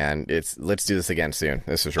having me, man. Let's do this again soon.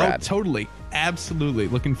 This was rad. Oh, totally. Absolutely.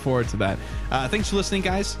 Looking forward to that. Thanks for listening,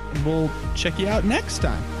 guys. We'll check you out next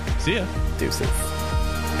time. See ya. Deuces.